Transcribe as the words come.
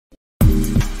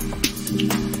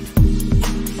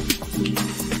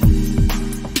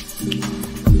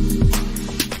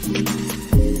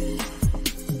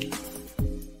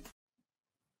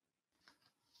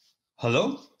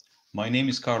Hello, my name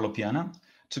is Carlo Piana.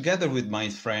 Together with my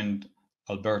friend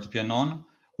Alberto Pianon,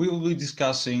 we will be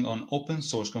discussing on open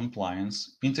source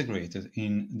compliance integrated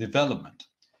in development.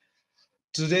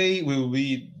 Today, we will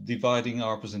be dividing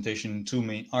our presentation in two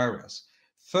main areas.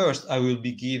 First, I will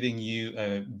be giving you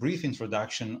a brief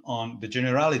introduction on the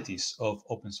generalities of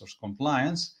open source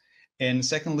compliance. And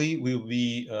secondly, we will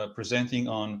be presenting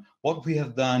on what we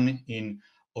have done in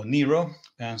Oniro,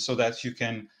 and so that you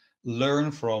can learn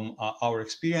from our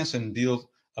experience and build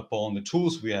upon the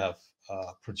tools we have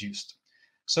produced.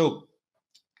 So,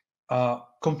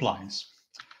 compliance.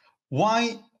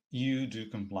 Why you do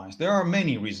compliance? There are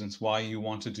many reasons why you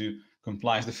want to do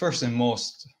compliance. The first and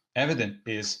most evident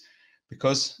is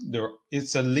because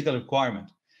it's a legal requirement.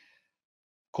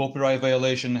 Copyright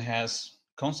violation has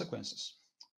consequences,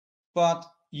 but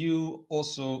you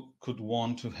also could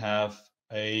want to have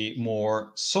a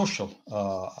more social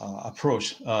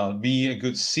approach, be a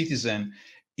good citizen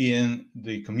in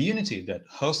the community that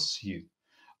hosts you,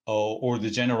 or the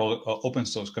general open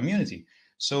source community.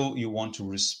 So you want to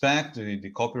respect the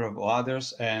copyright of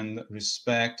others and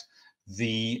respect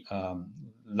the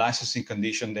licensing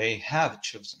condition they have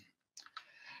chosen.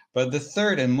 But the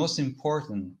third and most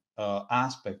important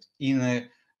aspect in a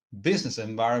business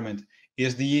environment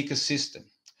is the ecosystem.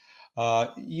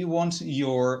 You want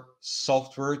your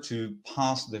software to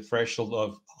pass the threshold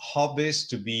of hobbyist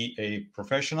to be a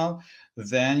professional,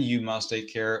 then you must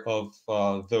take care of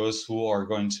those who are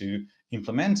going to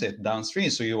implement it downstream.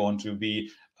 So you want to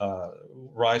be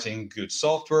writing good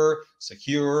software,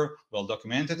 secure, well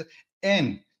documented,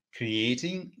 and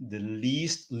creating the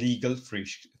least legal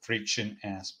friction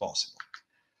as possible.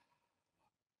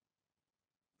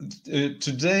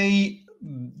 Today,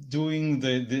 doing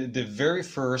the very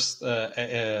first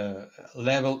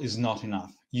level is not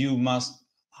enough. You must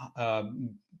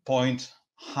point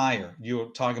higher.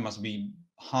 Your target must be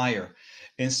higher,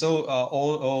 and so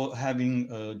all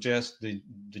having just the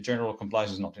general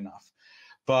compliance is not enough.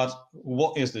 But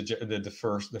what is the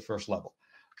first level?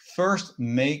 First,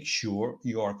 make sure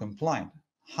you are compliant.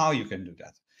 How you can do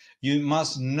that? You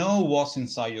must know what's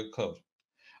inside your code.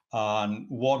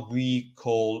 What we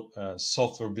call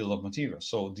software bill of materials.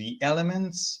 So the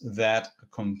elements that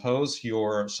compose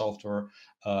your software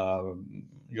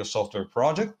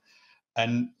project,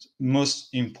 and most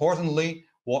importantly,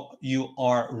 what you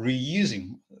are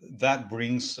reusing. That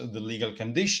brings the legal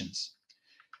conditions.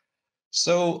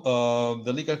 So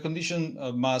the legal condition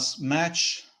must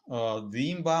match the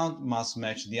inbound, must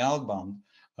match the outbound.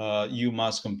 You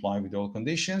must comply with all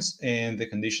conditions, and the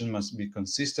condition must be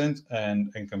consistent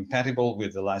and compatible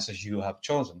with the license you have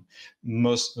chosen.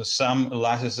 Some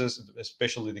licenses,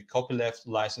 especially the copyleft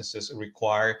licenses,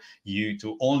 require you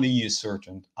to only use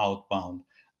certain outbound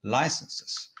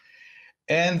licenses.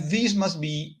 And these must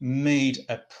be made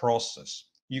a process.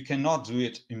 You cannot do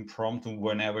it impromptu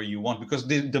whenever you want, because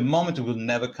the moment will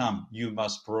never come. You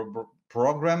must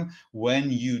program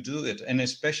when you do it, and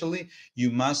especially you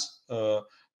must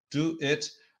do it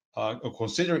or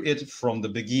consider it from the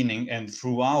beginning and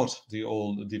throughout the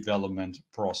whole development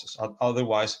process.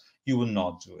 Otherwise, you will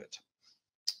not do it.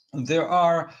 There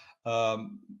are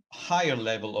higher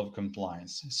level of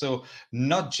compliance. So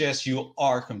not just you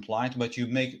are compliant, but you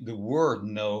make the world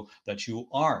know that you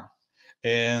are.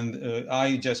 And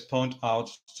I just point out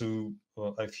to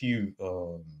a few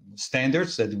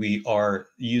standards that we are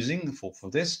using for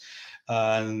this.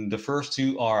 And the first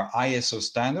two are ISO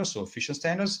standards, so official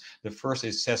standards. The first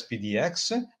is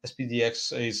SPDX.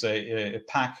 SPDX is a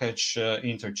package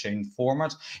interchain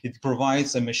format. It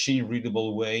provides a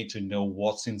machine-readable way to know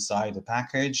what's inside the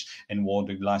package and what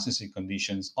the licensing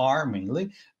conditions are,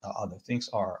 mainly. Other things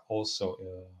are also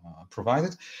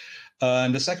provided.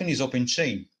 And the second is Open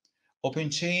Chain. Open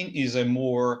Chain is a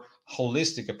more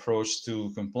holistic approach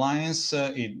to compliance.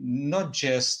 It not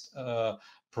just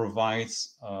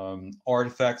provides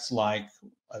artifacts like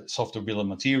software bill of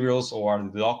materials or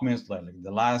the documents like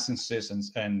the licenses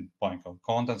and point of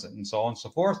contents and so on and so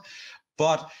forth,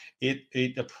 but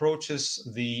it approaches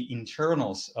the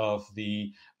internals of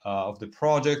the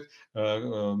project,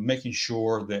 making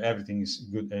sure that everything is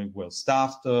good and well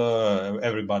staffed,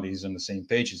 everybody is on the same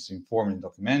page, it's informed and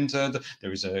documented,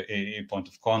 there is a point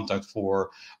of contact for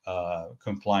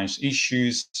compliance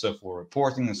issues, for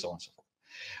reporting, and so on and so forth.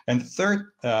 And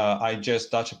third, I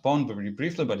just touched upon very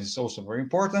briefly, but it's also very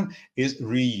important, is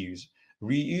reuse.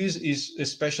 Reuse is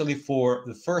especially for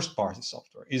the first-party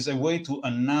software, is a way to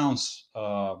announce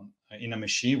in a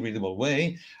machine-readable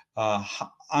way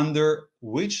under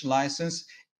which license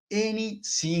any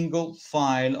single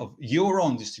file of your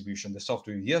own distribution, the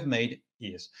software you have made,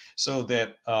 is, so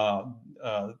that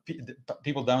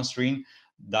people downstream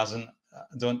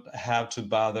don't have to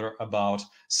bother about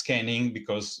scanning,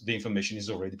 because the information is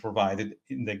already provided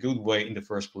in the good way in the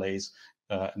first place,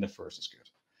 and the first is good.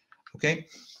 Okay.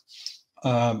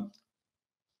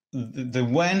 The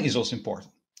when is also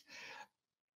important.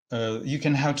 You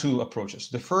can have two approaches.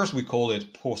 The first, we call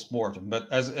it post-mortem, but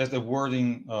as the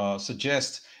wording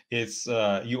suggests, it's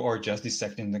you are just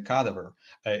dissecting the cadaver.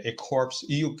 A corpse,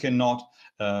 you cannot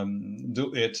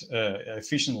do it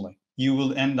efficiently. You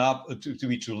will end up to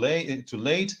be too late.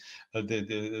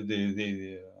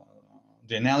 The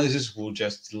analysis will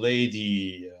just delay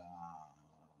the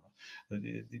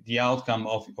outcome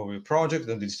of your project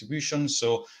and the distribution,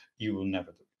 so you will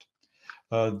never do it.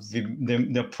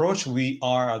 The approach we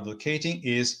are advocating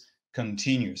is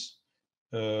continuous.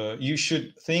 You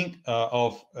should think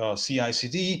of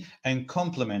CI/CD and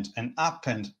complement and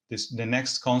append the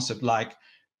next concept like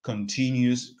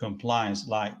continuous compliance,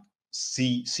 like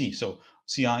CC. So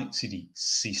CI/CD,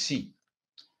 CC.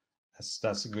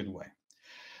 That's a good way.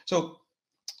 So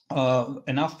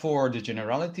enough for the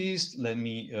generalities. Let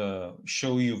me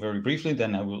show you very briefly,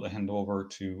 then I will hand over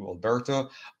to Alberto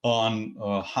on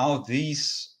how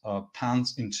these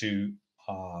pans into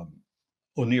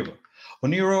Oniro.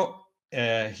 Oniro,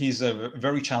 he's a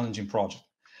very challenging project.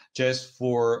 Just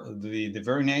for the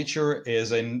very nature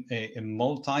is a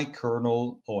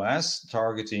multi-kernel OS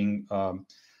targeting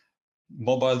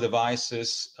mobile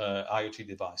devices, IoT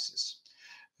devices.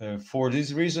 For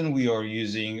this reason, we are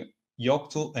using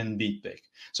Yocto and Bitbake.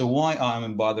 So why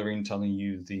I'm bothering telling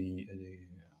you the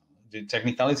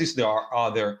technicalities? There are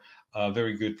other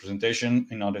very good presentation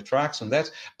in other tracks on that.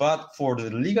 But for the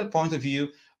legal point of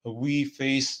view, we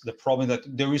face the problem that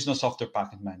there is no software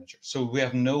package manager. So we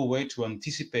have no way to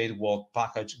anticipate what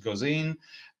package goes in,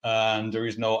 and there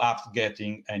is no app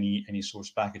getting any source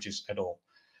packages at all.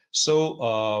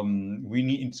 So we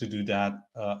need to do that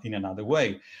in another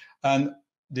way. And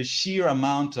the sheer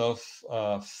amount of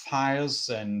files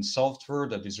and software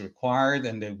that is required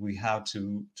and that we have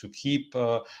to keep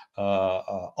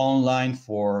online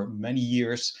for many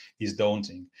years is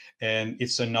daunting. And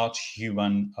it's a not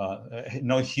human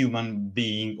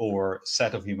being or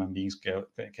set of human beings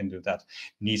can do that.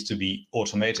 It needs to be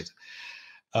automated.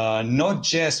 Not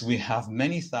just we have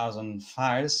many thousand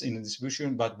files in the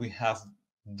distribution, but we have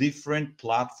different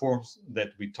platforms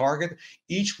that we target,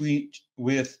 each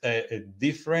with a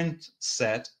different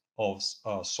set of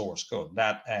source code.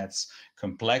 That adds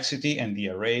complexity, and the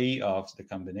array of the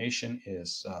combination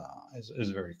is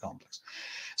very complex.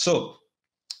 So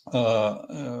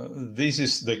this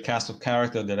is the cast of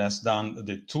character that has done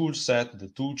the tool set, the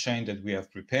tool chain that we have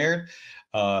prepared.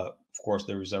 Of course,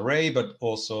 there is array, but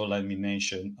also let me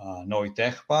mention Noi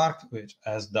Tech Park, which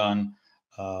has done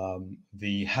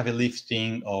the heavy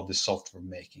lifting of the software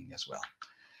making as well.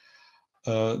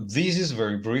 This is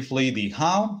very briefly the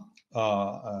how.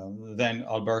 Then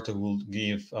Alberto will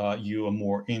give you a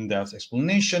more in-depth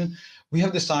explanation. We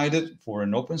have decided for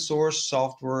an open source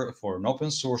software, for an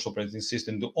open source operating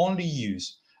system, to only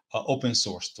use open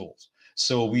source tools.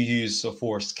 So we use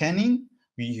for scanning,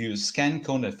 we use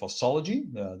ScanCone and Fossology.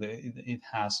 It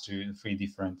has three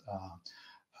different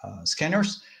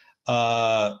scanners.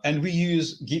 And we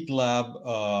use GitLab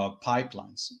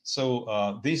pipelines. So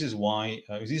this is why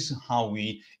this is how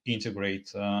we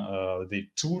integrate the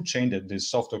tool chain, the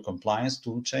software compliance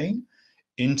tool chain,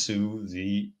 into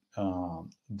the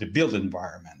build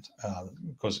environment,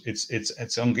 because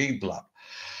it's on GitLab.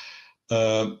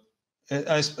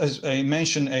 As I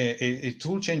mentioned, a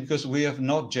tool chain, because we have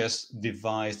not just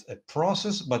devised a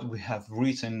process, but we have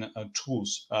written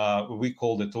tools. We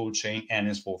call the tool chain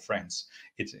NS for Friends.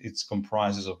 It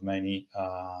comprises of many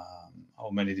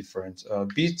different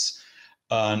bits,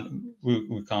 and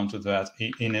we'll come to that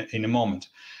in a moment.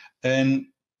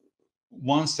 And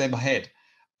one step ahead,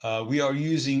 we are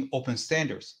using open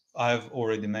standards. I've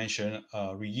already mentioned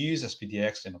reuse,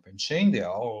 SPDX, and OpenChain. They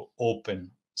are all open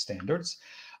standards.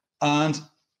 And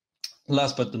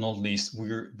last but not least, we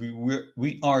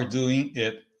are doing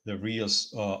it the real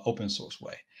open source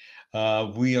way.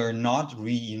 We are not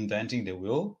reinventing the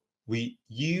wheel. We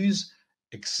use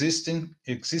existing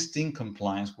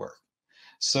compliance work.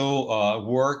 So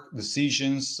work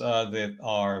decisions that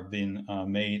have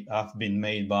been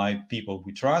made by people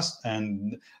we trust,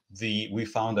 and we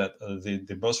found that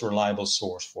the most reliable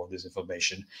source for this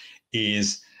information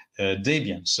is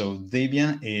Debian. So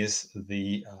Debian is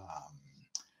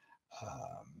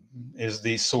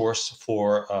the source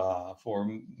for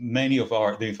many of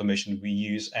the information we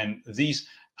use, and this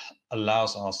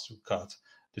allows us to cut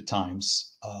the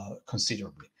times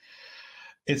considerably.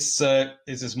 It's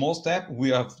a small step. We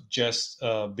have just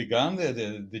begun.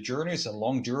 The journey is a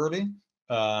long journey,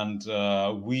 and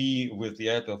we, with the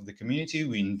help of the community,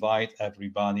 we invite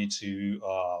everybody to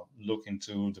look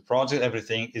into the project.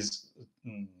 Everything is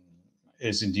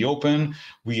in the open.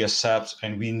 We accept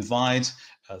and we invite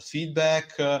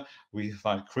feedback. We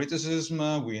invite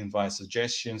criticism. We invite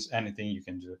suggestions. Anything you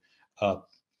can do.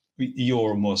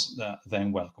 You're most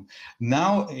than welcome.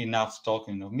 Now, enough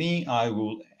talking of me. I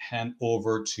will hand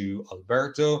over to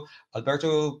Alberto.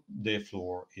 Alberto, the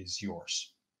floor is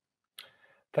yours.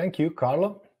 Thank you,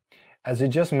 Carlo. As you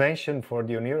just mentioned, for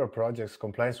the Oniro project's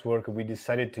compliance work, we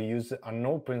decided to use an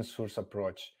open source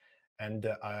approach. And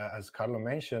as Carlo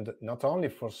mentioned, not only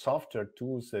for software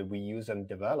tools that we use and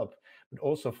develop, but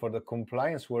also for the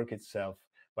compliance work itself,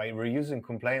 by reusing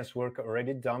compliance work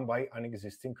already done by an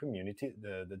existing community,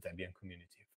 the Debian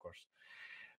community, of course.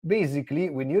 Basically,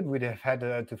 we knew we'd have had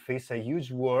to face a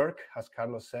huge work, as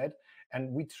Carlos said,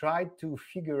 and we tried to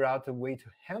figure out a way to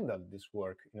handle this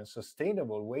work in a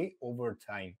sustainable way over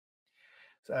time.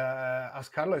 As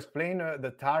Carlo explained,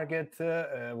 the target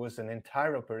was an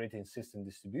entire operating system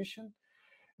distribution,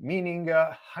 meaning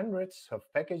hundreds of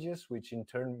packages, which in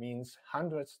turn means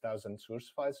hundreds thousand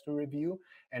source files to review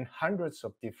and hundreds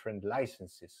of different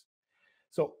licenses.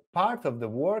 So part of the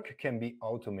work can be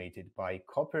automated by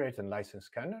copyright and license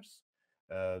scanners.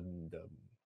 The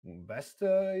best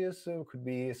could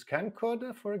be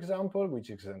ScanCode, for example,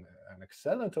 which is an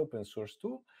excellent open source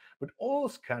tool, but all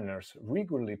scanners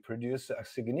regularly produce a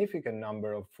significant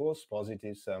number of false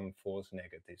positives and false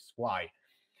negatives. Why?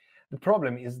 The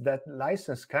problem is that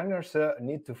license scanners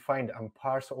need to find and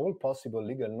parse all possible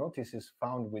legal notices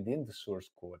found within the source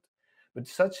code. But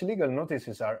such legal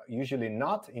notices are usually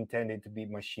not intended to be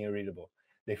machine readable.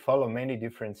 They follow many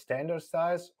different standard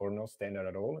styles, or no standard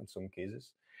at all in some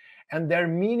cases, and their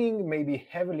meaning may be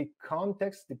heavily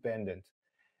context dependent.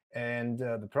 And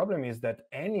the problem is that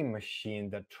any machine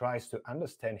that tries to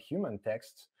understand human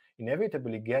texts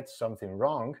inevitably gets something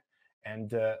wrong,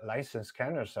 and license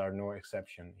scanners are no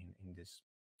exception in this.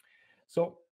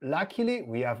 So luckily,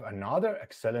 we have another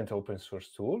excellent open source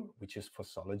tool, which is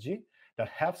Fossology, that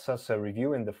helps us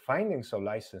reviewing the findings of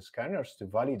license scanners to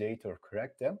validate or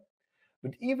correct them.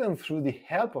 But even through the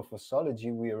help of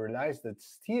Fossology, we realized that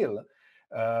still,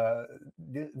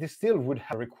 this still would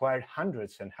have required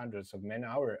hundreds and hundreds of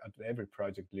man-hours at every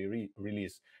project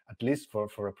release, at least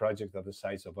for a project of the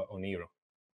size of Oniro.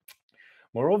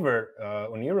 Moreover,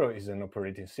 Oniro is an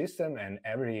operating system, and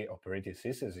every operating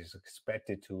system is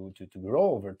expected to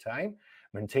grow over time.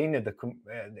 Maintaining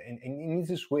in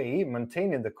this way,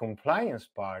 maintaining the compliance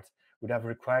part would have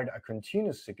required a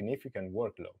continuous significant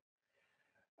workload.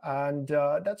 And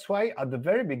that's why at the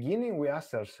very beginning, we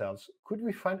asked ourselves, could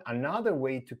we find another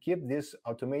way to keep this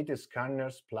automated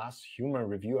scanners plus human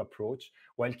review approach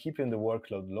while keeping the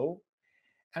workload low?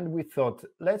 And we thought,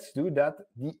 let's do that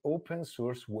the open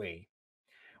source way.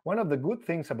 One of the good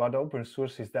things about open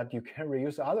source is that you can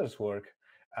reuse others' work,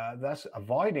 thus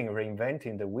avoiding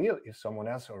reinventing the wheel if someone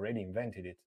else already invented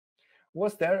it.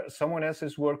 Was there someone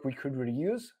else's work we could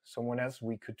reuse, someone else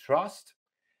we could trust?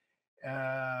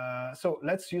 So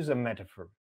let's use a metaphor.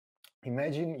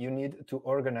 Imagine you need to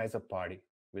organize a party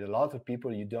with a lot of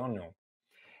people you don't know.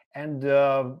 And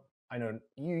I know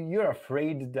you're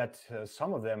afraid that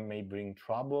some of them may bring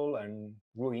trouble and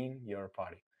ruin your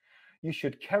party. You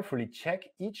should carefully check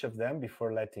each of them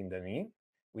before letting them in,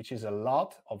 which is a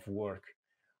lot of work.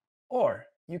 Or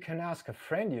you can ask a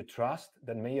friend you trust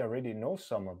that may already know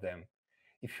some of them.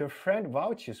 If your friend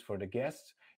vouches for the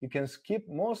guests, you can skip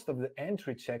most of the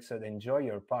entry checks and enjoy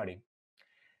your party.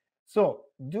 So,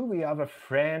 do we have a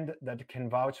friend that can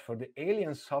vouch for the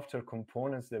alien software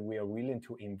components that we are willing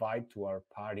to invite to our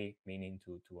party, meaning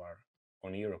to our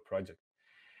Oniro project?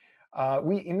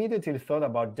 We immediately thought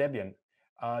about Debian.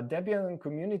 Debian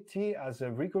community has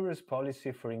a rigorous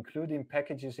policy for including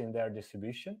packages in their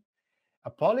distribution.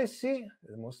 A policy,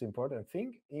 the most important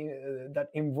thing, that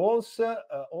involves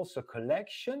also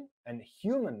collection and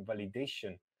human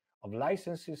validation of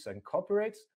licenses and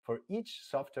copyrights for each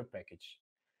software package.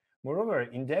 Moreover,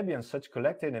 in Debian, such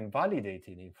collected and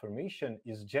validated information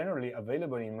is generally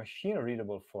available in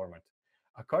machine-readable format.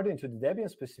 According to the Debian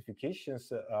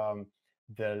specifications,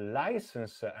 the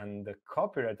license and the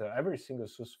copyright of every single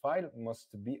source file must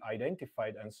be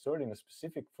identified and stored in a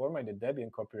specific format, the Debian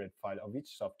copyright file of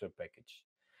each software package.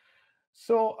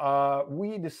 So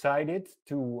we decided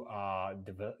to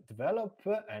develop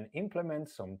and implement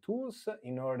some tools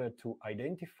in order to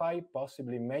identify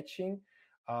possibly matching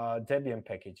Debian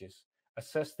packages,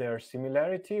 assess their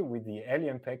similarity with the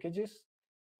alien packages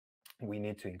we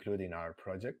need to include in our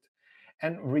project,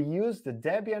 and reuse the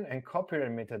Debian and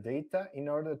copyright metadata in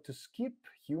order to skip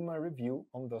human review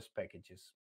on those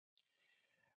packages.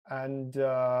 And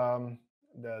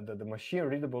the machine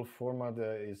readable format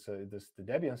is the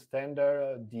Debian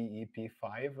standard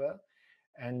DEP5.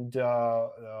 And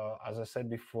as I said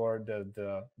before,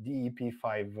 the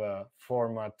DEP5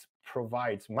 format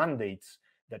mandates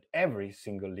that every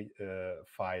single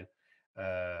file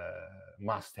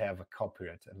must have a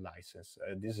copyright license.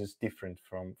 This is different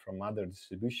from other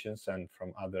distributions and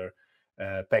from other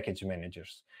package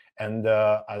managers. And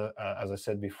as I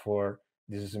said before,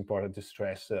 this is important to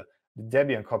stress, the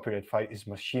Debian copyright file is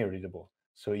machine readable.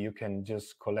 So you can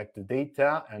just collect the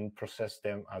data and process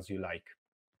them as you like.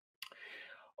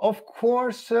 Of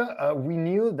course, we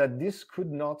knew that this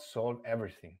could not solve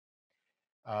everything.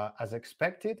 As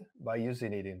expected, by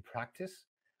using it in practice,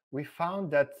 we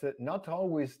found that not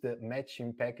always the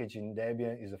matching package in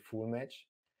Debian is a full match,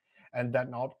 and that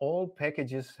not all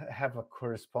packages have a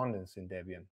correspondence in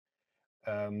Debian.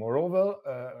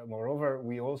 Moreover,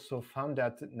 we also found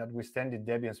that notwithstanding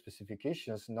Debian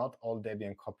specifications, not all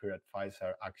Debian copyright files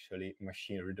are actually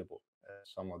machine readable.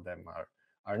 Some of them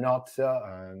are not,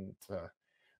 and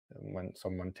when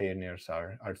some maintainers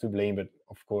are to blame. But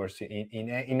of course,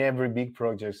 in every big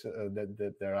project,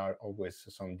 that there are always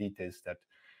some details that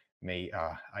may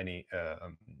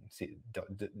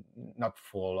not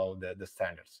follow the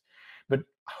standards. But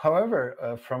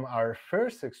however, from our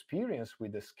first experience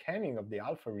with the scanning of the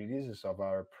alpha releases of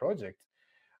our project,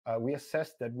 we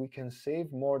assessed that we can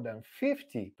save more than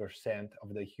 50%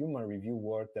 of the human review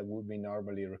work that would be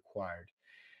normally required,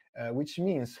 which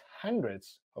means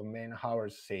hundreds of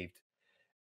man-hours saved.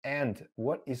 And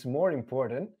what is more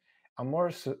important, a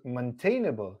more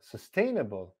maintainable,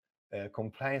 sustainable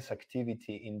compliance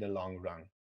activity in the long run.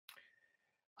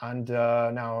 And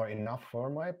now enough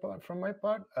from my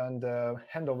part, and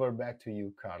hand over back to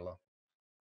you, Carlo.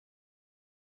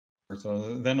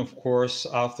 So then, of course,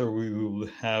 after we will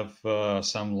have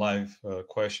some live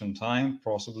question time,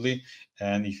 possibly.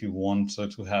 And if you want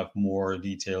to have more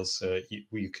details,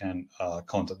 you can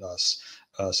contact us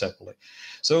separately.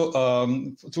 So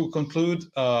to conclude,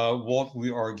 what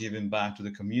we are giving back to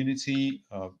the community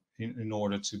in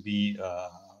order to be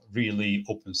really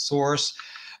open source.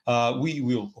 We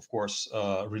will, of course,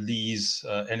 release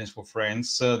NS for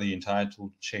Friends. The entire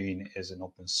tool chain is an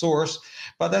open source,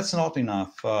 but that's not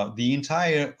enough. The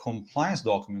entire compliance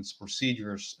documents,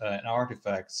 procedures, and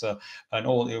artifacts, and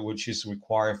all which is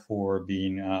required for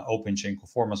being open chain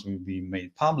conformance will be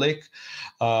made public.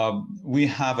 We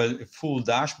have a full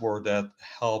dashboard that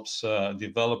helps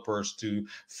developers to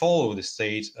follow the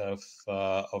state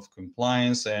of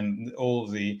compliance and all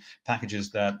the packages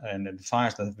that and the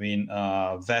files that have been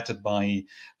vetted by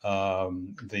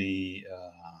the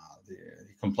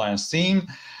compliance team,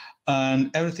 and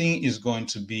everything is going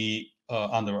to be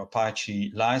under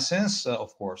Apache license,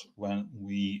 of course, when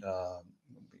we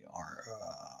are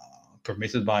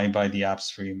permitted by the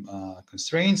upstream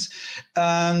constraints.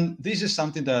 And this is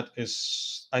something that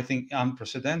is, I think,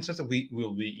 unprecedented. We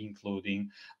will be including,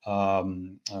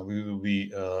 we will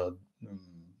be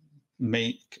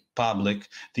make public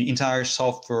the entire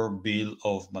software bill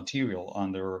of material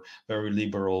under very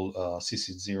liberal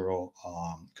CC0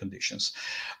 conditions.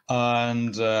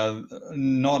 And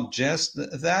not just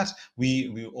that, we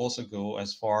will also go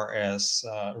as far as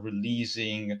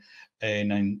releasing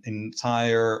an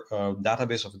entire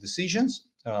database of decisions,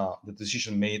 the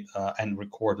decision made and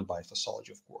recorded by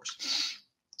Fassology, of course.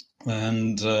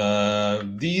 And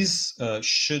these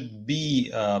should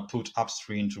be put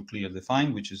upstream to Clear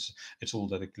Define, which is a tool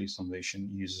that Eclipse Foundation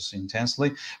uses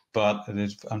intensely, but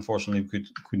it unfortunately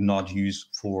could not use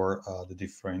for the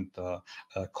different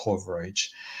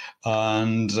coverage.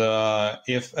 And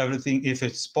if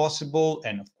it's possible,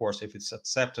 and of course if it's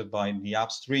accepted by the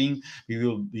upstream, we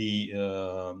will be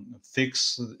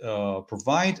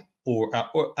provide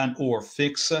or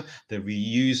fix the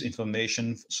reuse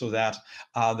information so that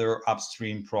other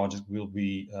upstream projects will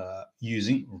be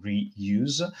using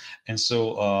reuse, and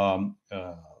so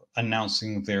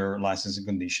announcing their licensing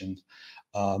conditions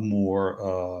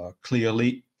more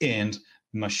clearly and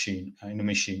in a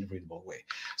machine readable way.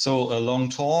 So a long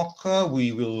talk.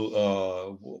 We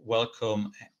will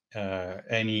welcome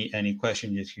any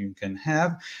question that you can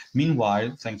have.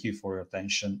 Meanwhile, thank you for your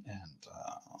attention, and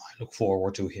I look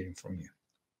forward to hearing from you.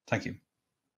 Thank you.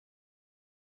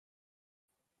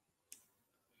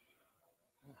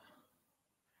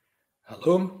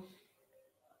 Hello.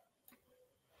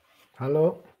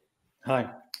 Hello. Hi.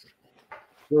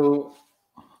 So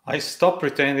I stopped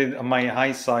pretending my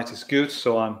eyesight is good,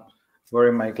 so I'm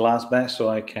wearing my glass back so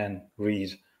I can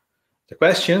read the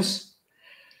questions.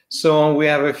 So we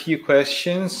have a few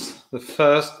questions. The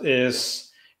first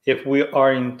is if we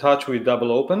are in touch with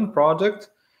Double Open project.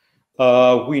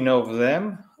 We know of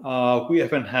them. We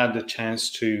haven't had the chance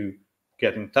to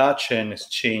get in touch and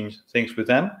exchange things with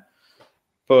them.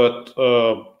 But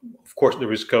of course,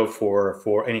 there is scope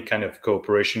for any kind of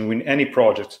cooperation with any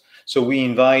project. So we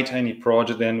invite any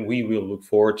project, and we will look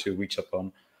forward to reach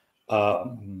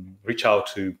out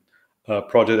to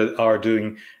projects that are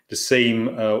doing the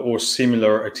same or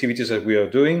similar activities that we are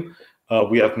doing.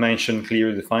 We have mentioned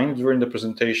clearly defined during the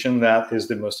presentation. That is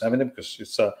the most evident because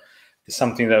it's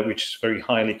something that which is very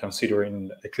highly considered in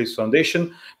Eclipse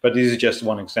Foundation. But this is just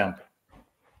one example.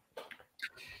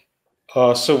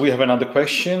 So we have another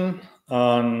question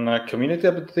on community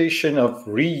adaptation of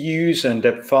reuse and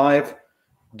Dep 5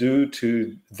 due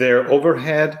to their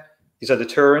overhead is a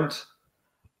deterrent.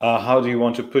 How do you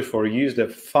want to push for reuse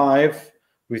Dep 5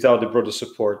 without the broader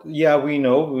support? Yeah, we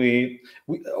know. We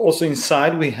also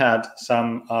inside we had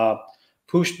some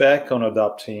pushback on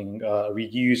adopting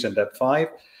reuse and Dep 5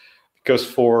 because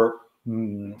for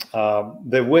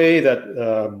the way that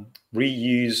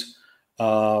reuse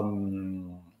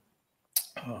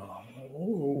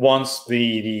wants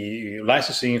the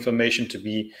licensing information to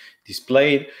be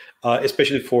displayed,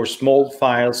 especially for small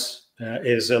files,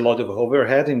 is a lot of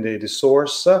overhead in the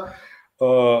source.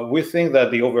 We think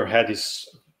that the overhead is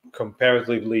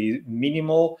comparatively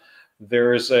minimal.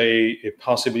 There is a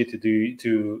possibility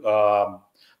to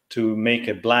make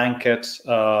a blanket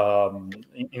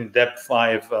in Dep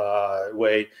 5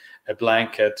 way, a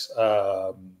blanket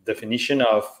definition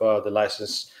of the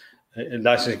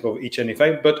licensing of each and any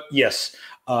file. But yes,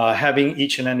 having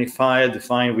each and any file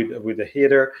defined with a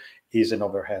header is an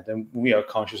overhead, and we are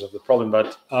conscious of the problem.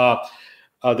 But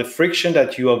the friction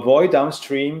that you avoid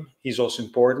downstream is also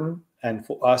important. And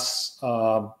for us,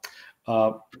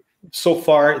 so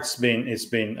far it's been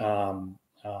the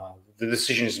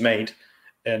decision is made,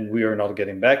 and we are not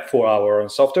getting back for our own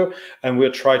software. And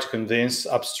we'll try to convince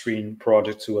upstream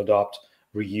projects to adopt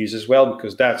reuse as well,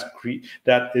 because that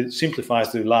it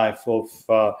simplifies the life of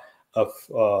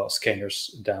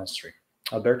scanners downstream.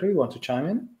 Alberto, you want to chime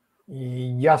in?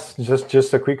 Yes,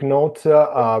 just a quick note.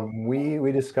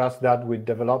 We discussed that with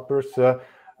developers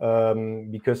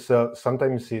because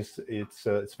sometimes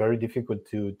it's very difficult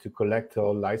to collect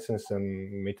all license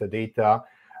and metadata,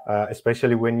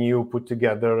 especially when you put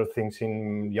together things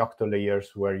in Yocto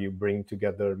layers where you bring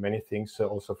together many things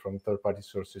also from third-party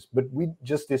sources. But we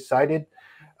just decided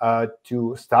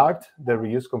to start the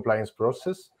reuse compliance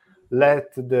process,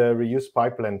 let the reuse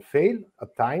pipeline fail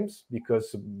at times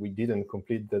because we didn't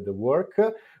complete the work,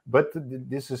 but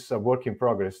this is a work in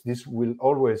progress. This will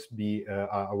always be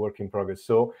a work in progress.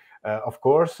 So of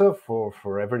course,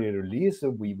 for every release,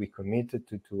 we committed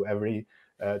to every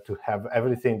to have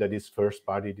everything that is first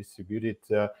party distributed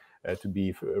to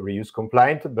be reuse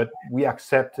compliant, but we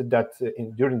accept that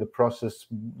during the process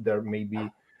there may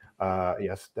be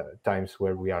times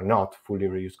where we are not fully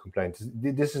reuse compliant.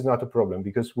 This is not a problem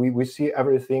because we see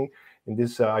everything in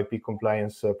this IP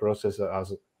compliance process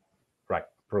as right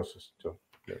process.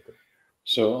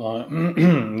 So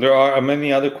there are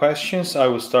many other questions. I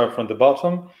will start from the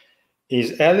bottom.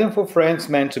 Is Alien for Friends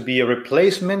meant to be a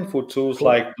replacement for tools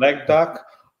like Black Duck,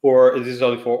 or is this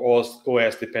only for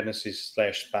OS dependencies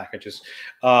 / packages?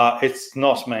 It's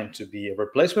not meant to be a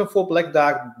replacement for Black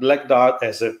Duck. Black Duck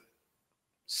has a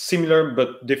similar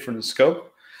but different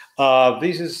scope.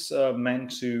 This is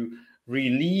meant to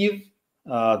relieve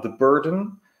the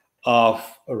burden of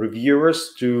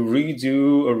reviewers to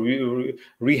redo or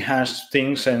rehash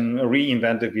things and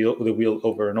reinvent the wheel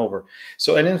over and over.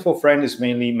 So an info friend is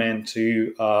mainly meant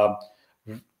to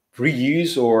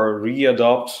reuse or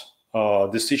readopt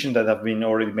decisions that have been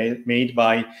already made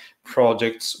by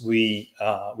projects we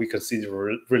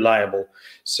consider reliable.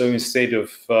 So instead of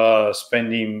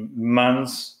spending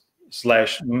months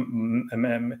in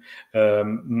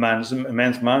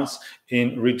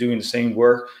redoing the same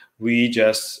work, we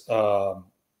just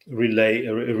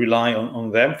rely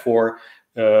on them for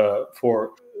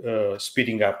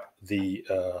speeding up the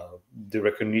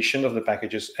recognition of the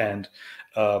packages and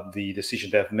the decision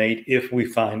they have made, if we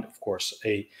find, of course,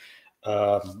 a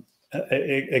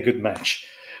good match.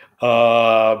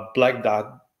 Black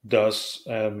Duck does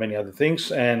many other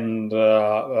things, and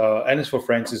NS for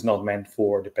Friends is not meant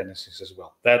for dependencies as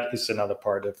well. That is another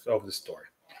part of the story.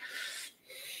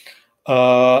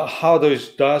 How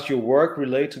does your work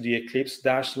relate to the Eclipse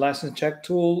license check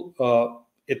tool?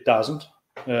 It doesn't.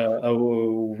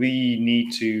 We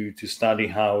need to study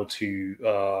how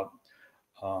to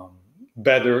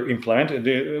better implement it.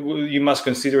 You must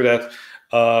consider that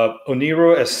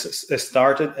Oniro has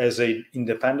started as an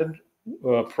independent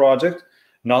project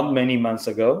not many months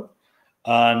ago,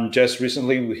 and just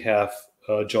recently we have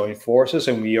joined forces,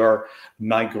 and we are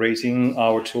migrating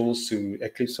our tools to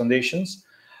Eclipse Foundations,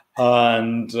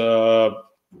 and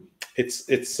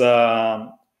it's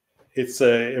a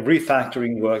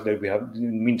refactoring work that we have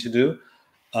mean to do,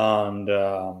 and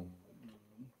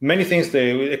many things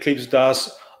that Eclipse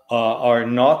does are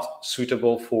not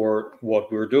suitable for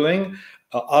what we're doing.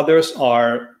 Others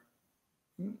are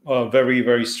very,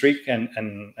 very strict, and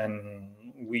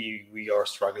we are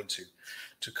struggling to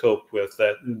cope with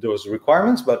those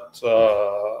requirements. But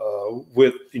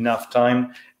with enough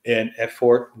time and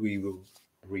effort, we will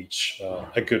reach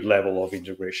a good level of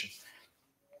integration.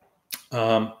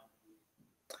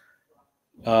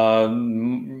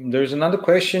 There's another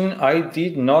question. I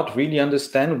did not really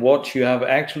understand what you have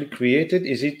actually created.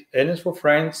 Is it Aliens for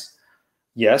Friends?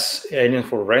 Yes, Aliens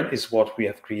for Rent is what we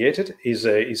have created. Is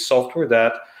software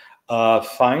that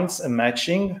finds a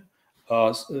matching.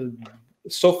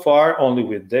 So far, only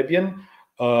with Debian.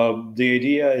 The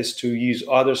idea is to use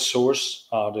other source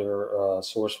of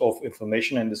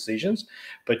information and decisions.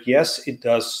 But yes, it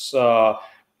does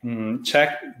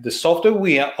check the software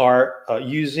we are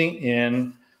using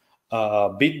in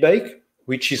Bitbake,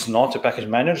 which is not a package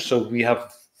manager, so we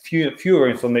have fewer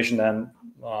information than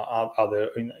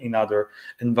in other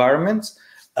environments.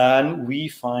 And we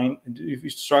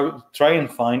try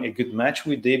and find a good match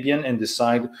with Debian and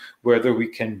decide whether we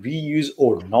can reuse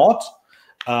or not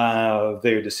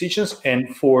their decisions.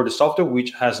 And for the software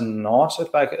which has not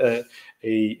a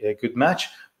good match,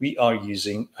 we are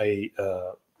using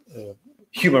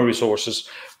human resources,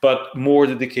 but more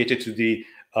dedicated to the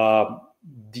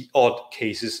odd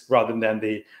cases rather than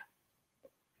the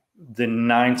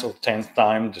 9th or 10th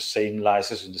time the same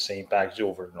license and the same package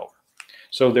over and over.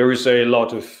 So there is a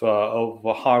lot of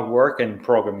hard work and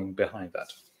programming behind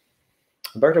that.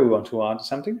 Alberto, we want to add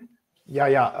something?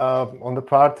 Yeah. On the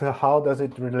part, how does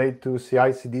it relate to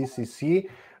CI/CD, CC?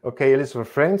 Okay, Aliens for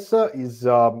Friends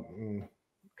can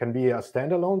be a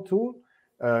standalone tool.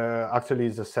 Actually,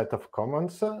 it's a set of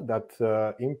commands that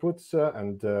inputs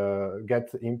and get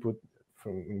input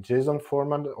from JSON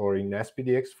format or in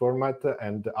SPDX format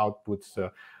and outputs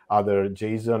other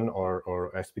JSON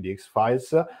or SPDX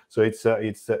files. So it's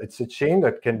a chain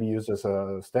that can be used as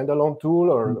a standalone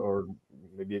tool or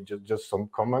maybe just some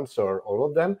commands or all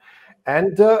of them,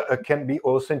 and can be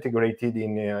also integrated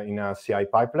in a CI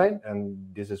pipeline. And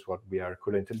this is what we are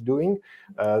currently doing.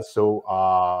 Yes,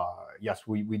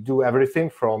 we do everything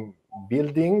from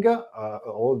building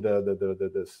all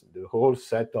the whole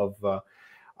set of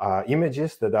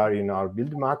images that are in our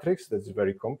build matrix. That's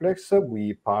very complex.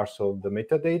 We parse all the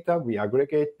metadata, we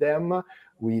aggregate them,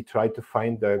 we try to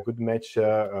find a good match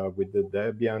with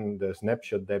the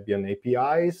snapshot Debian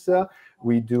APIs.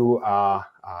 We do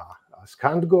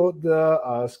scanned code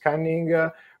scanning.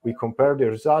 We compare the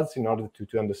results in order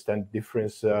to understand the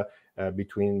difference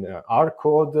between our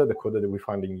code, the code that we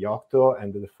find in Yocto,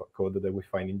 and the code that we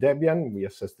find in Debian. We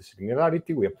assess the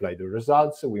similarity, we apply the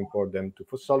results, we import them to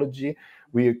Fossology,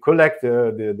 we collect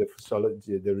the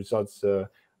results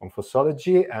on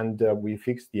Fossology, and we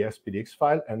fix the SPDX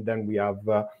file, and then we have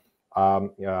the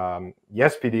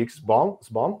SPDX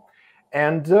SBOM.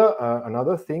 And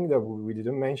another thing that we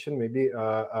didn't mention, maybe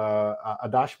a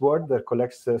dashboard that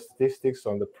collects statistics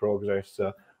on the progress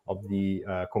of the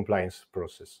compliance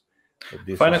process.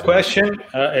 Final question,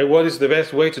 what is the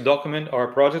best way to document our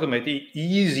project to make it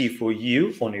easy for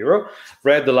you, Oniro?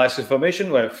 Read the license information.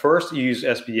 Well, first, use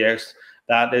SPDX.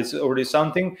 That is already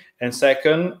something. And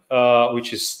second,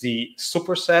 which is the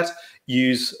superset,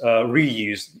 use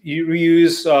reuse.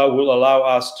 Reuse will allow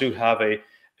us to have a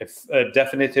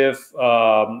definitive,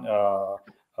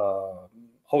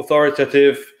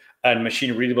 authoritative, and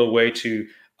machine-readable way to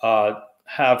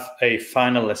have a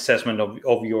final assessment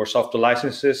of your software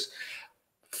licenses,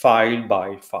 file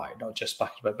by file, not just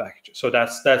package by package. So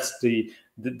that's the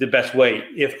best way,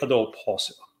 if at all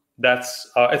possible. That's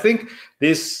I think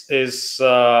this is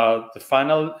the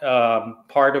final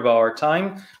part of our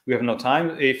time. We have no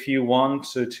time. If you want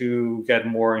to get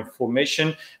more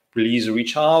information, please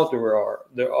reach out.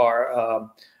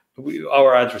 Our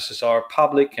addresses are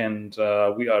public, and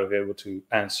we are able to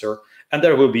answer. And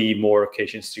there will be more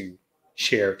occasions to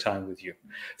share time with you.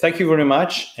 Thank you very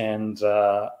much, and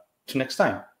to next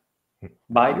time.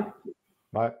 Bye.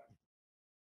 Bye.